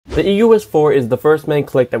The Egoist 4 is the first main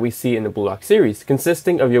clique that we see in the Blue Lock series,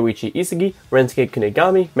 consisting of Yoichi Isagi, Rensuke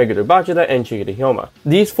Kunigami, Meguru Bachira, and Chigiri Hyoma.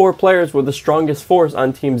 These 4 players were the strongest force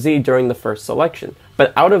on Team Z during the first selection,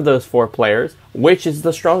 but out of those 4 players, which is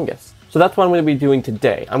the strongest? So that's what I'm going to be doing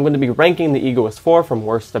today. I'm going to be ranking the Egoist 4 from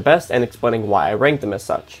worst to best and explaining why I ranked them as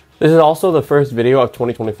such. This is also the first video of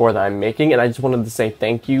 2024 that I'm making, and I just wanted to say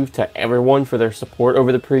thank you to everyone for their support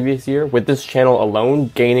over the previous year, with this channel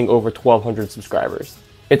alone gaining over 1,200 subscribers.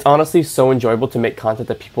 It's honestly so enjoyable to make content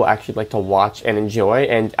that people actually like to watch and enjoy,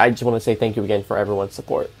 and I just want to say thank you again for everyone's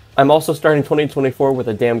support. I'm also starting 2024 with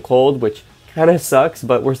a damn cold, which kind of sucks,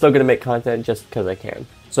 but we're still going to make content just because I can.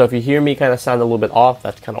 So if you hear me kind of sound a little bit off,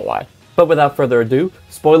 that's kind of why. But without further ado,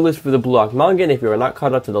 spoilers for the Blue Lock manga, and if you are not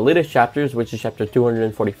caught up to the latest chapters, which is chapter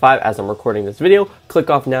 245 as I'm recording this video, click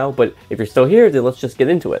off now, but if you're still here, then let's just get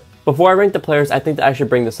into it. Before I rank the players, I think that I should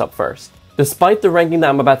bring this up first. Despite the ranking that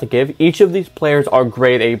I'm about to give, each of these players are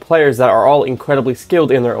grade A players that are all incredibly skilled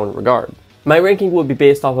in their own regard. My ranking will be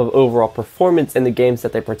based off of overall performance in the games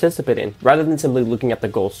that they participate in, rather than simply looking at the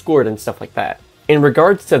goals scored and stuff like that. In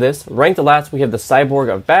regards to this, ranked last we have the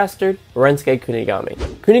cyborg of Bastard, Rensuke Kunigami.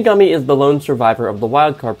 Kunigami is the lone survivor of the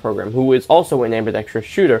wildcard program, who is also an ambidextrous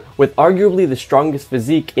shooter, with arguably the strongest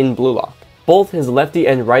physique in Blue Lock. Both his lefty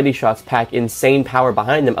and righty shots pack insane power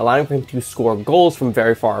behind them, allowing for him to score goals from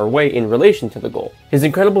very far away in relation to the goal. His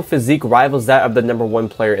incredible physique rivals that of the #1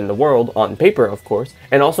 player in the world, on paper of course,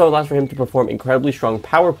 and also allows for him to perform incredibly strong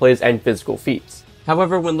power plays and physical feats.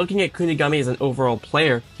 However, when looking at Kunigami as an overall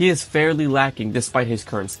player, he is fairly lacking despite his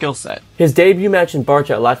current skill set. His debut match in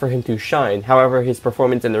Barca allowed for him to shine, however his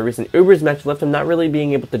performance in the recent Ubers match left him not really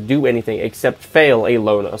being able to do anything except fail a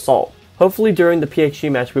lone assault. Hopefully during the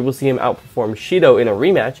PXG match we will see him outperform Shido in a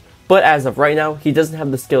rematch, but as of right now, he doesn't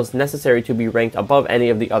have the skills necessary to be ranked above any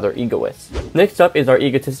of the other Egoists. Next up is our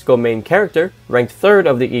egotistical main character, ranked 3rd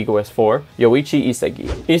of the Egoist 4, Yoichi Isagi.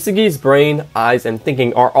 Isagi's brain, eyes, and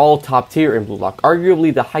thinking are all top tier in Blue Lock,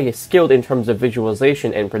 arguably the highest skilled in terms of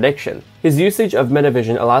visualization and prediction. His usage of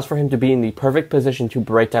metavision allows for him to be in the perfect position to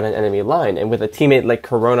break down an enemy line, and with a teammate like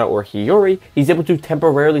Corona or Hiyori, he's able to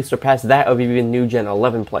temporarily surpass that of even new Gen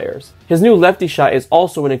 11 players. His new lefty shot is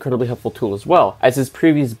also an incredibly helpful tool as well, as his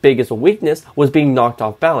previous biggest weakness was being knocked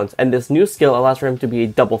off balance, and this new skill allows for him to be a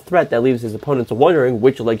double threat that leaves his opponents wondering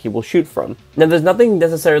which leg he will shoot from. Now there's nothing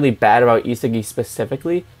necessarily bad about Isagi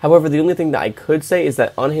specifically, however the only thing that I could say is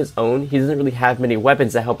that on his own, he doesn't really have many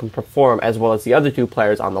weapons that help him perform as well as the other 2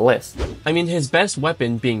 players on the list. I mean, his best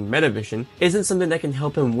weapon, being metavision, isn't something that can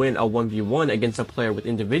help him win a 1v1 against a player with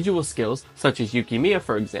individual skills, such as Yukimiya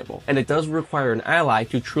for example, and it does require an ally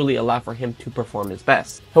to truly allow for him to perform his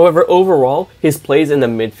best. However, overall, his plays in the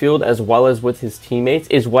midfield as well as with his teammates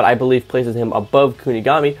is what I believe places him above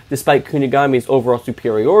Kunigami, despite Kunigami's overall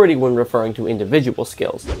superiority when referring to individual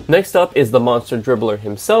skills. Next up is the monster dribbler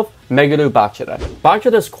himself, Meguru Bachira.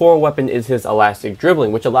 Bachira's core weapon is his elastic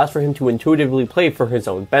dribbling, which allows for him to intuitively play for his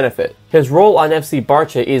own benefit. His role on FC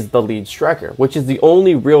Barca is the lead striker, which is the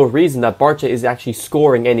only real reason that Barca is actually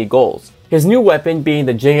scoring any goals. His new weapon, being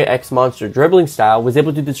the Ginga X monster dribbling style, was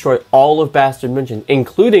able to destroy all of Bastard München,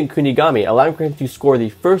 including Kunigami, allowing for him to score the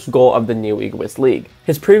first goal of the new Egoist League.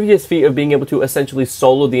 His previous feat of being able to essentially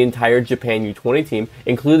solo the entire Japan U20 team,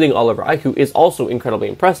 including Oliver Aiku, is also incredibly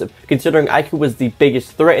impressive, considering Aiku was the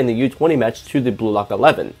biggest threat in the U20 match to the Blue Lock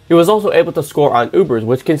 11. He was also able to score on Ubers,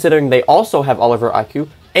 which considering they also have Oliver Aiku,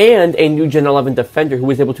 and a new Gen 11 defender who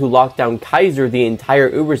was able to lock down Kaiser the entire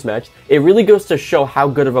Ubers match, it really goes to show how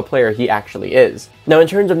good of a player he actually is. Now in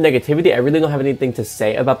terms of negativity, I really don't have anything to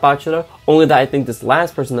say about Bachira, only that I think this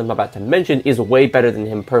last person I'm about to mention is way better than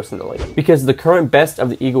him personally, because the current best of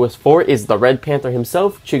the Egoist 4 is the Red Panther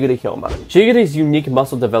himself, Chigiri Hyoma. Chigiri's unique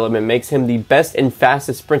muscle development makes him the best and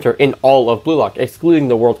fastest sprinter in all of Blue Lock, excluding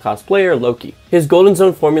the world-class player Loki. His Golden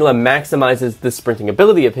Zone formula maximizes the sprinting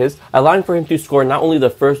ability of his, allowing for him to score not only the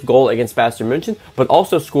first goal against Bastard München, but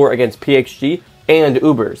also score against PXG and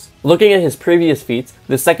Ubers. Looking at his previous feats,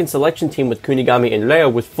 the second selection team with Kunigami and Leo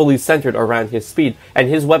was fully centered around his speed, and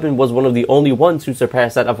his weapon was one of the only ones who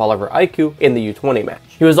surpassed that of Oliver Aiku in the U20 match.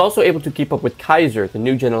 He was also able to keep up with Kaiser, the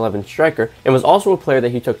new Gen 11 striker, and was also a player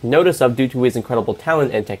that he took notice of due to his incredible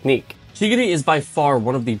talent and technique. Chigiri is by far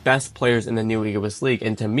one of the best players in the new Egoist League,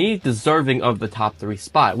 and to me, deserving of the top 3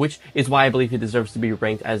 spot, which is why I believe he deserves to be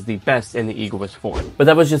ranked as the best in the Egoist 4. But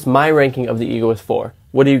that was just my ranking of the Egoist 4.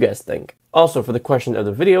 What do you guys think? Also, for the question of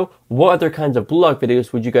the video, what other kinds of Blue Lock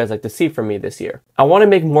videos would you guys like to see from me this year? I want to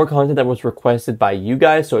make more content that was requested by you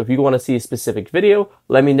guys, so if you want to see a specific video,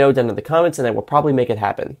 let me know down in the comments and I will probably make it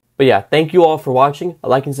happen. But yeah, thank you all for watching,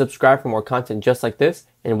 like and subscribe for more content just like this,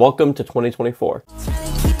 and welcome to 2024.